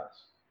bad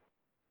guys.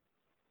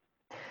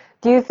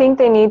 Do you think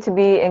they need to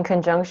be in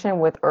conjunction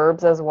with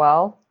herbs as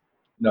well?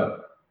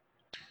 No.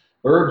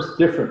 Herbs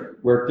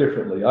work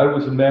differently. I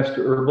was a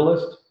master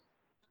herbalist,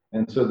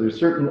 And so there's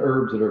certain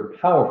herbs that are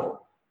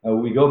powerful.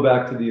 We go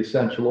back to the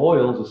essential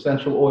oils.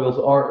 Essential oils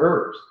are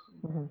herbs.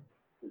 Mm-hmm.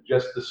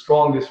 Just the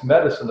strongest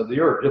medicine of the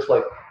herb, just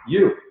like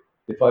you.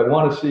 If I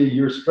want to see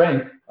your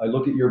strength, I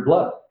look at your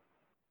blood.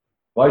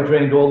 If I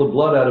drained all the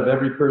blood out of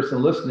every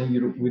person listening,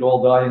 we'd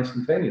all die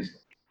instantaneously.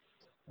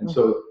 And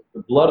so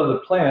the blood of the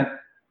plant,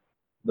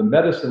 the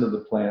medicine of the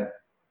plant,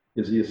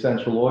 is the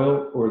essential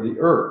oil or the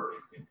herb.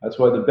 That's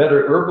why the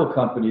better herbal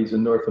companies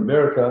in North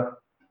America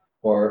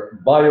are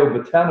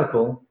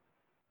biobotanical,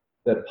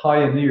 that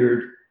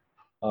pioneered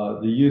the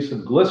use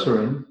of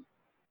glycerin.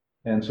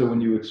 And so when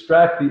you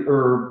extract the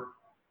herb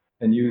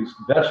and use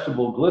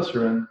vegetable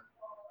glycerin,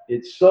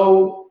 it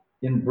so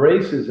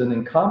embraces and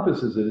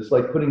encompasses it. It's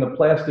like putting a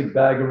plastic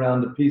bag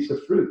around a piece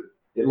of fruit.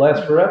 It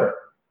lasts forever.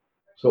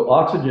 So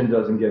oxygen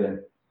doesn't get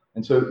in.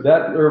 And so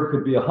that herb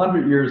could be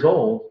 100 years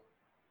old,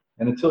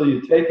 and until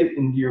you take it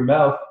into your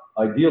mouth,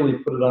 ideally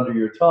put it under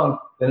your tongue,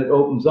 then it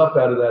opens up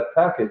out of that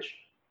package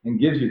and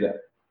gives you that.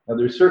 Now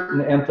there's certain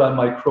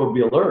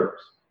antimicrobial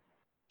herbs.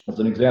 As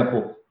an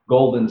example,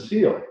 golden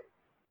seal.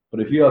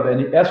 But if you have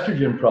any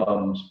estrogen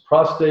problems,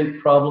 prostate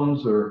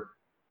problems, or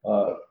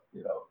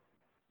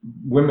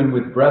women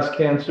with breast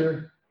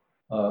cancer,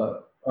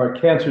 or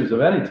cancers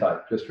of any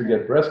type, just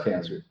forget breast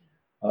cancer,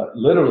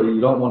 literally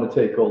you don't want to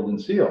take golden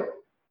seal.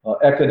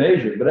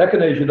 Echinacea, but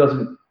echinacea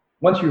doesn't,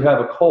 once you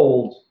have a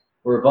cold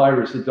or a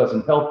virus, it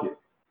doesn't help you.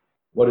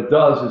 What it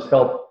does is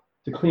help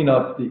to clean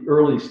up the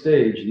early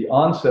stage, the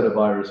onset of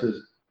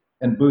viruses,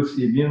 and boost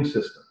the immune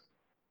system.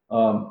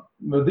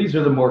 These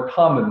are the more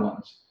common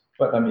ones.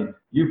 But I mean,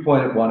 you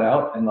pointed one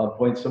out, and I'll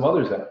point some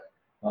others out.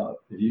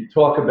 If you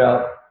talk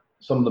about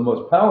some of the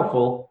most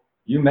powerful,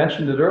 you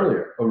mentioned it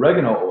earlier,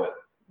 oregano oil.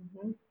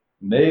 Mm-hmm.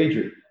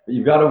 Major. But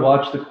you've got to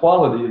watch the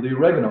quality of the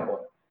oregano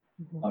oil.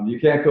 Mm-hmm. You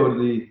can't go to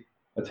the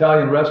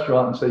Italian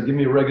restaurant and say, give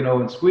me oregano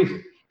and squeeze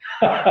it.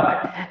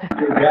 Have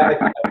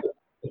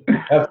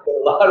a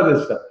lot of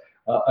this stuff.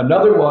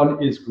 Another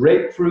one is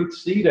grapefruit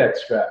seed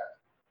extract.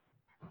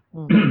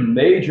 Mm-hmm.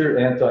 Major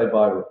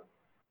antiviral,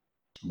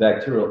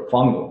 bacterial,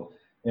 fungal.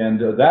 And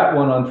that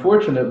one,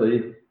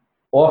 unfortunately,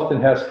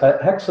 often has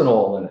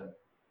hexanol in it.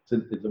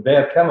 It's a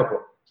bad chemical.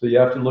 So you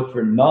have to look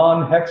for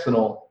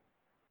non-hexanol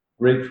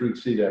grapefruit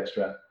seed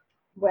extract.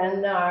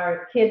 When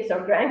our kids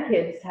or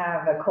grandkids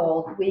have a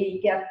cold, we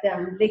get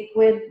them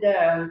liquid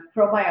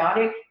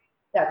probiotic.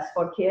 That's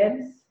for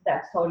kids.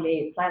 That's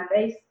totally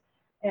plant-based,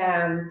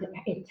 and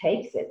it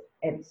takes it.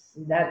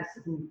 That's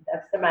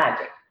the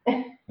magic.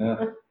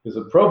 Yeah, because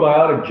a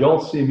probiotic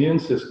jolts the immune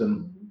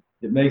system.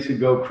 It makes it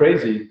go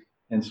crazy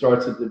and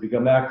starts it to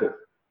become active.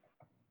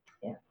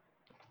 Yeah.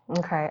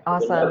 Okay,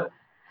 awesome.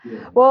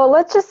 Yeah. Well,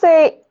 let's just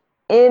say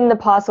in the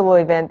possible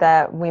event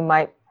that we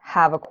might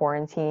have a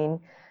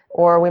quarantine,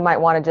 or we might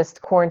want to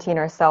just quarantine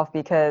ourselves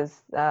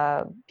because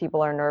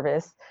people are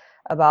nervous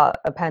about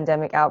a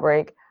pandemic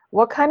outbreak.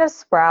 What kind of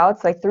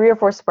sprouts, like 3 or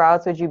 4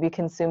 sprouts, would you be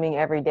consuming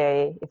every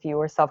day if you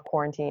were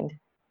self-quarantined?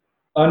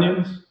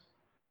 Onions,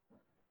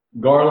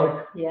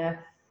 garlic, yes,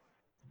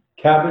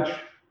 cabbage,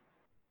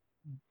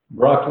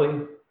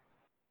 broccoli,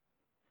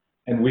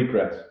 and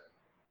wheatgrass.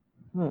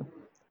 All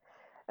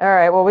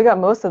right, well, we got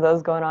most of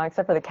those going on,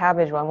 except for the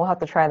cabbage one. We'll have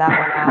to try that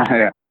one out.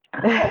 Yeah.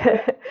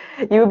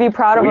 You would be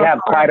proud of us. We have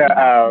quite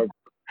a,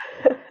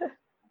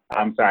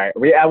 I'm sorry.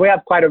 We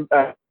have quite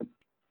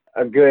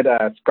a good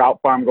sprout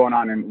farm going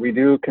on, and we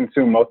do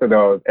consume most of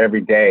those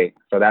every day.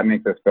 So that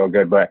makes us feel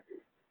good. But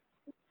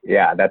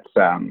yeah, that's.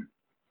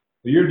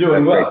 You're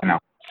doing well.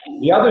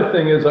 The other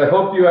thing is, I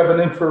hope you have an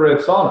infrared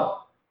sauna.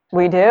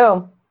 We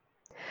do.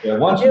 Yeah,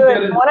 once you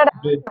get in. I wanted to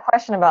ask a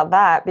question about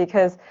that,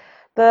 because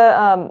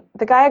the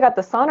guy I got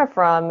the sauna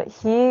from,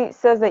 he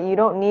says that you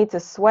don't need to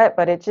sweat,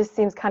 but it just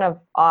seems kind of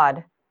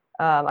odd.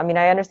 I mean,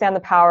 I understand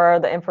the power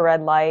of the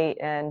infrared light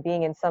and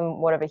being in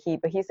somewhat of a heat,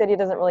 but he said he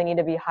doesn't really need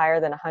to be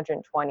higher than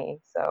 120.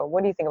 So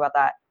what do you think about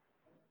that?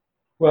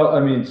 Well, I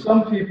mean,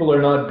 some people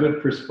are not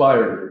good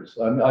perspirators.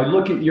 I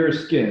look at your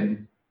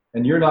skin,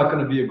 and you're not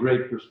going to be a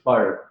great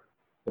perspirator.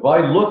 If I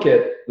look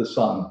at the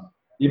sun,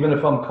 even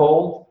if I'm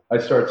cold, I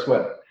start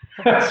sweating.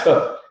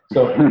 so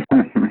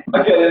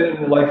I get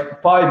in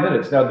like 5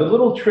 minutes. Now, the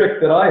little trick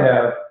that I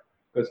have,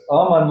 because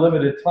I'm on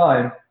limited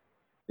time,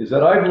 is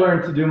that I've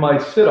learned to do my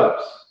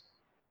sit-ups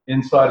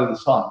inside of the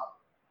sauna.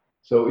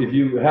 So if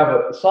you have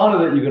a sauna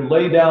that you can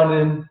lay down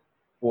in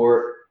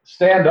or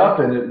stand up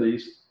in at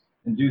least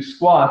and do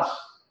squats,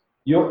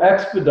 you'll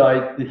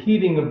expedite the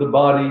heating of the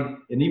body.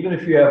 And even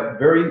if you have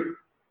very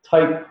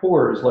tight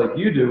pores like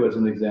you do, as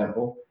an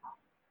example,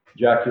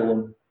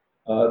 Jacqueline,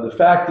 the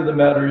fact of the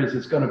matter is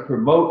it's going to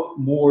promote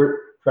more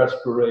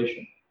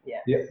perspiration.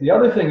 Yeah. The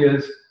other thing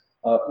is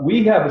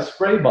we have a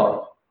spray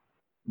bottle.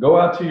 Go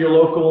out to your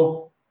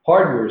local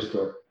hardware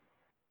store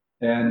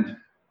and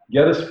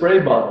get a spray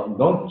bottle.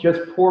 Don't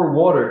just pour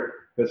water,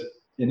 because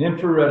in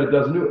infrared it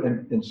doesn't do it.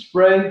 And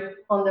spray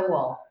on the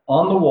wall.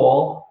 On the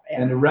wall,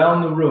 yeah. And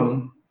around the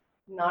room,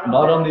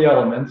 not on the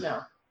elements.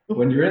 No.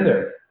 When you're in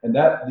there. And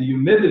that the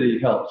humidity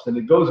helps, and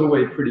it goes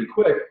away pretty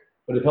quick,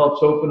 but it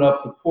helps open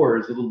up the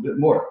pores a little bit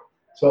more.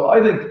 So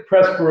I think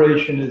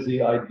perspiration is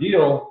the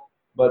ideal,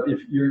 but if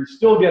you're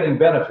still getting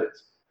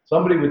benefits,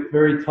 somebody with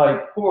very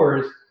tight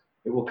pores,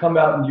 it will come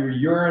out in your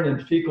urine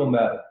and fecal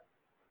matter.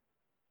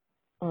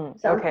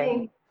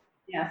 Okay.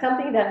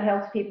 Something that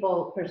helps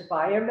people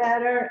perspire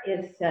better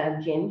is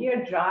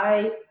ginger,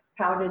 dry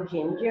powdered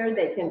ginger.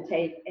 They can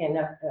take in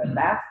a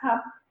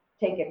bathtub,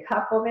 take a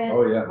cup of it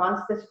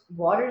once the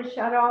water is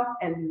shut off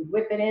and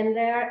whip it in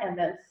there and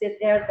then sit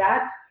there.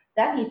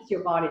 That heats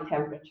your body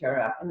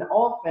temperature up. And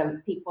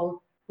often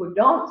people who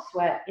don't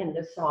sweat in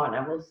the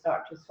sauna will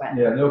start to sweat.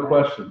 Yeah, no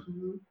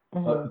question.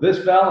 This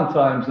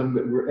Valentine's,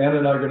 Anna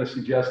and I are going to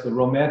suggest a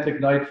romantic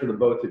night for the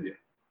both of you.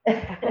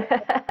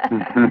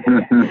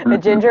 The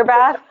ginger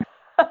bath?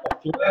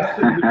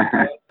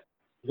 You're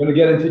going to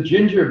get into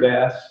ginger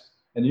baths,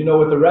 and you know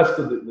what the rest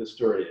of the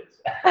story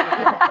is.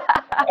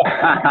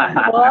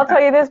 Well, I'll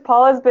tell you this,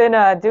 Paula's been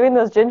doing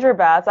those ginger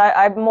baths.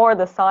 I'm more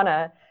the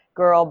sauna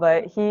girl,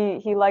 but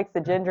he likes the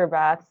ginger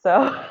bath,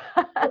 so.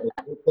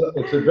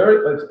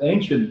 It's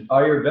ancient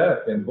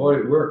Ayurvedic, and boy,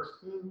 it works.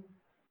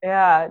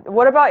 Yeah.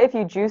 What about if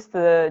you juice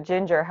the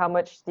ginger? How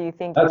much do you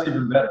think? That's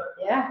even better.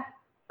 Yeah.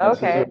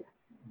 Okay.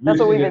 That's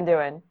what we've been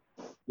doing.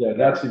 Yeah,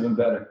 that's even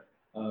better.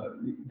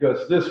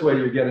 Because this way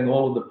you're getting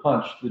all of the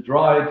punch. The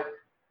dried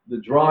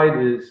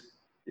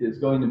is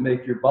going to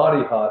make your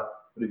body hot,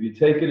 but if you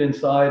take it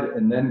inside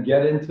and then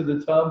get into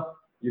the tub,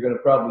 you're going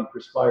to probably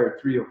perspire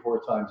 3 or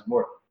 4 times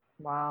more.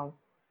 Wow.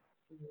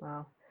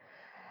 All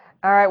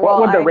right.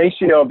 Well, what would the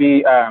ratio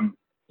be?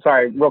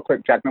 Sorry, real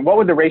quick, Jackman. What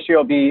would the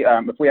ratio be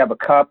if we have a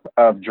cup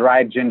of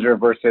dried ginger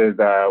versus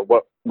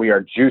what we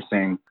are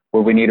juicing?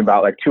 Would we need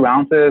about like 2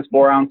 ounces,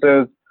 4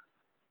 ounces?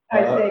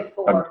 I say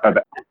 4.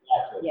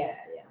 Yeah.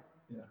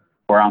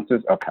 4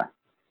 ounces? Okay.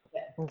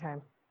 Okay.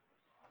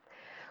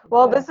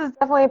 Well, this is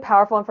definitely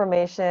powerful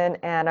information,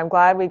 and I'm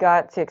glad we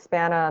got to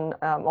expand on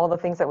all the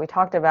things that we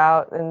talked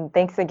about. And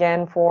thanks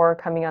again for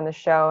coming on the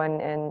show,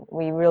 and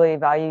we really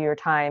value your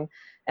time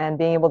and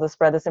being able to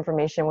spread this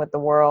information with the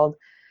world.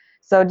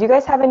 So do you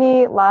guys have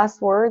any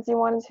last words you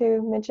wanted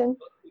to mention?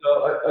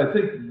 I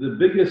think the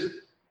biggest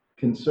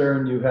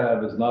concern you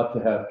have is not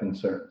to have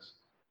concerns.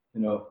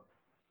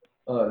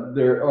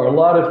 There are a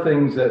lot of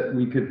things that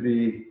we could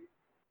be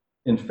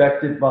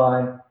infected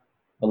by,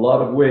 a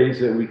lot of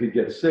ways that we could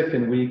get sick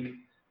and weak.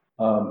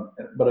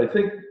 But I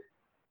think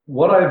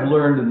what I've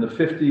learned in the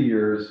 50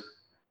 years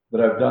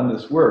that I've done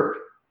this work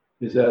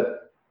is that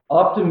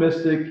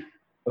optimistic,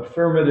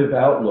 affirmative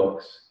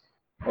outlooks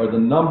are the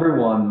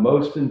 #1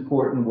 most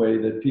important way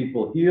that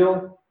people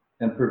heal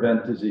and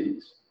prevent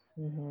disease.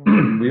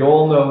 We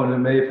all know, and it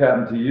may have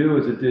happened to you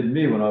as it did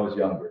me when I was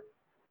younger.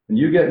 When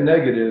you get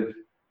negative,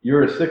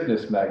 you're a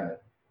sickness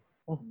magnet.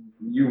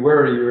 You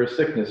worry, you're a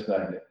sickness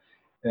magnet.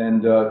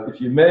 And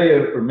if you may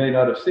or may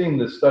not have seen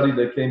this study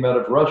that came out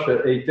of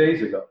Russia 8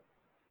 days ago,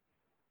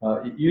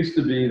 it used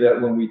to be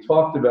that when we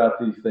talked about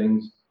these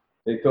things,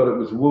 they thought it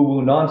was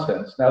woo-woo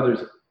nonsense. Now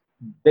there's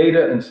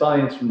data and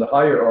science from the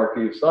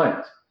hierarchy of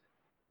science.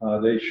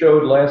 They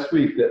showed last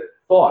week that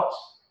thoughts,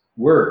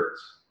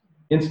 words,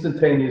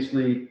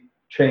 instantaneously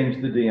change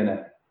the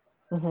DNA.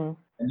 And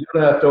you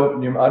don't have to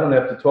I don't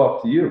have to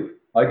talk to you.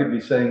 I could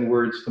be saying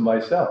words to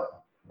myself.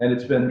 And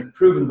it's been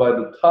proven by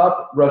the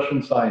top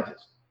Russian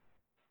scientist.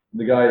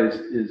 The guy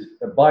is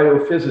a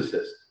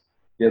biophysicist.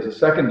 He has a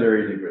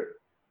secondary degree,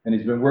 and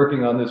he's been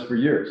working on this for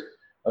years.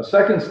 A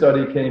second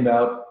study came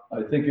out,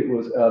 I think it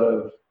was out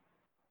of,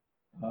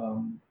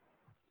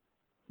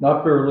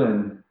 not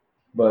Berlin,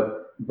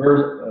 but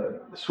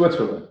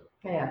Switzerland.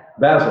 Yeah.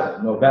 Basel.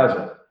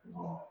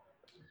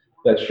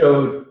 That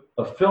showed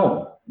a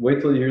film.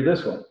 Wait till you hear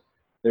this one.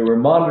 They were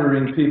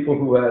monitoring people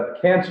who had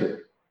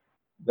cancer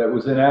that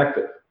was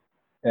inactive.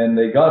 And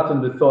they got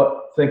them to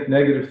think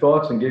negative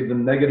thoughts and gave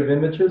them negative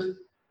images.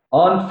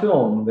 On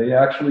film, they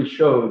actually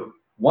showed,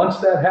 once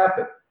that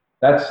happened,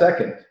 that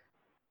second,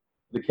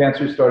 the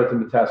cancer started to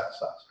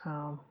metastasize.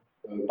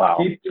 Wow.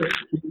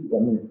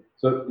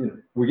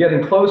 We're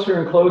getting closer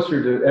and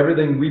closer to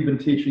everything we've been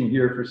teaching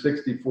here for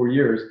 64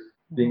 years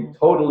being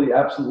totally,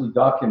 absolutely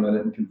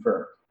documented and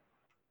confirmed.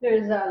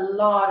 There's a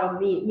lot of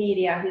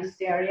media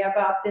hysteria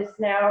about this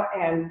now,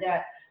 and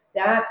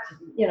that,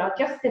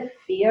 just the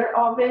fear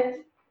of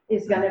it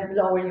is going to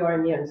lower your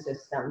immune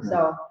system.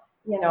 So,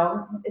 do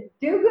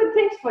good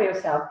things for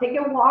yourself. Take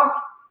a walk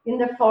in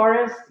the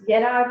forest,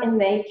 get out in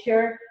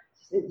nature,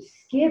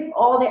 skip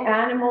all the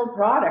animal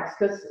products,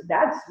 because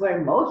that's where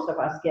most of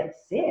us get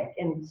sick,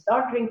 and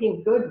start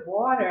drinking good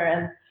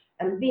water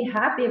and be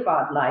happy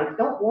about life.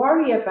 Don't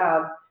worry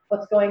about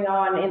what's going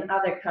on in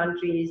other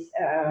countries,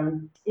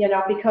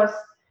 because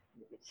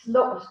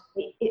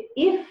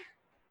if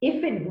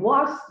it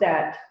was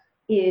that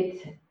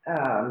it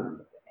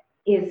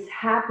is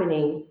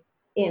happening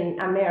in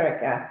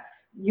America,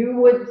 you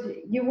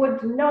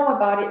would know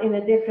about it in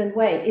a different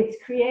way. It's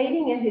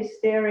creating a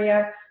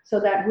hysteria so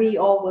that we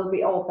all will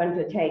be open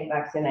to take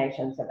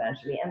vaccinations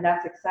eventually, and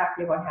that's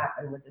exactly what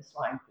happened with the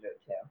swine flu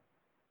too.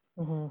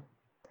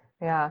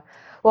 Yeah.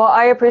 Well,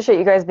 I appreciate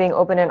you guys being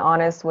open and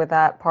honest with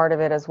that part of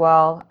it as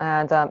well.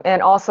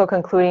 And also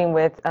concluding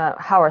with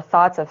how our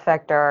thoughts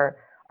affect our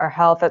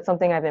health. That's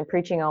something I've been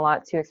preaching a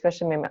lot to,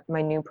 especially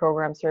my new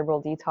program,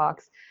 Cerebral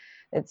Detox.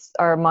 It's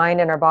our mind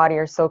and our body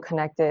are so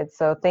connected.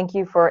 So thank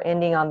you for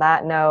ending on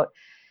that note.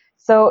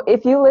 So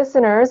if you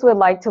listeners would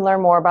like to learn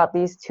more about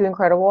these two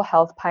incredible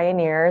health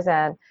pioneers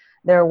and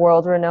their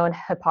world-renowned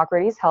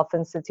Hippocrates Health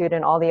Institute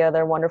and all the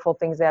other wonderful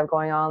things they have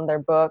going on, their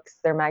books,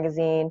 their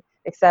magazine,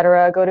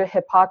 etc., go to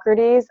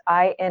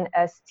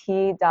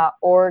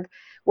hippocratesinst.org.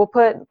 We'll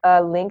put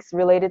links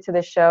related to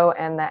the show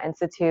and that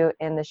institute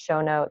in the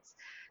show notes.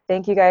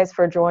 Thank you guys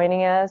for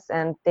joining us,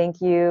 and thank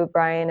you,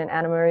 Brian and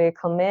Anna Maria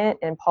Clement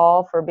and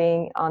Paul, for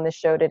being on the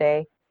show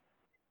today.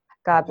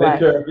 God bless. Take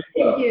care.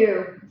 Thank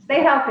you.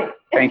 Stay healthy.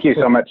 Thank you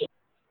so much.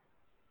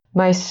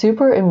 My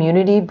Super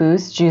Immunity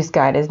Boost Juice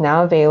Guide is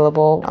now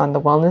available on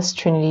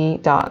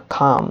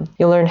thewellnesstrinity.com.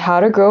 You'll learn how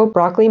to grow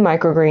broccoli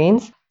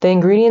microgreens, the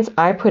ingredients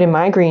I put in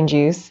my green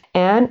juice,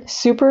 and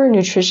super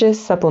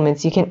nutritious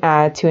supplements you can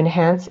add to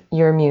enhance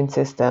your immune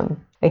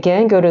system.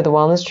 Again, go to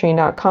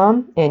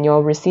thewellnesstrinity.com and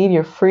you'll receive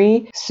your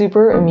free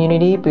Super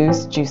Immunity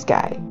Boost Juice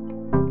Guide.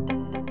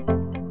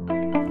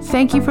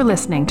 Thank you for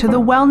listening to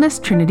the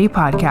Wellness Trinity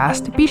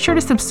podcast. Be sure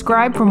to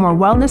subscribe for more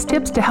wellness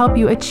tips to help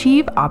you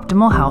achieve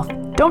optimal health.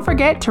 Don't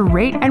forget to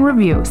rate and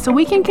review so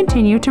we can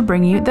continue to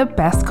bring you the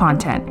best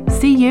content.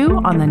 See you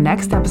on the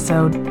next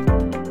episode.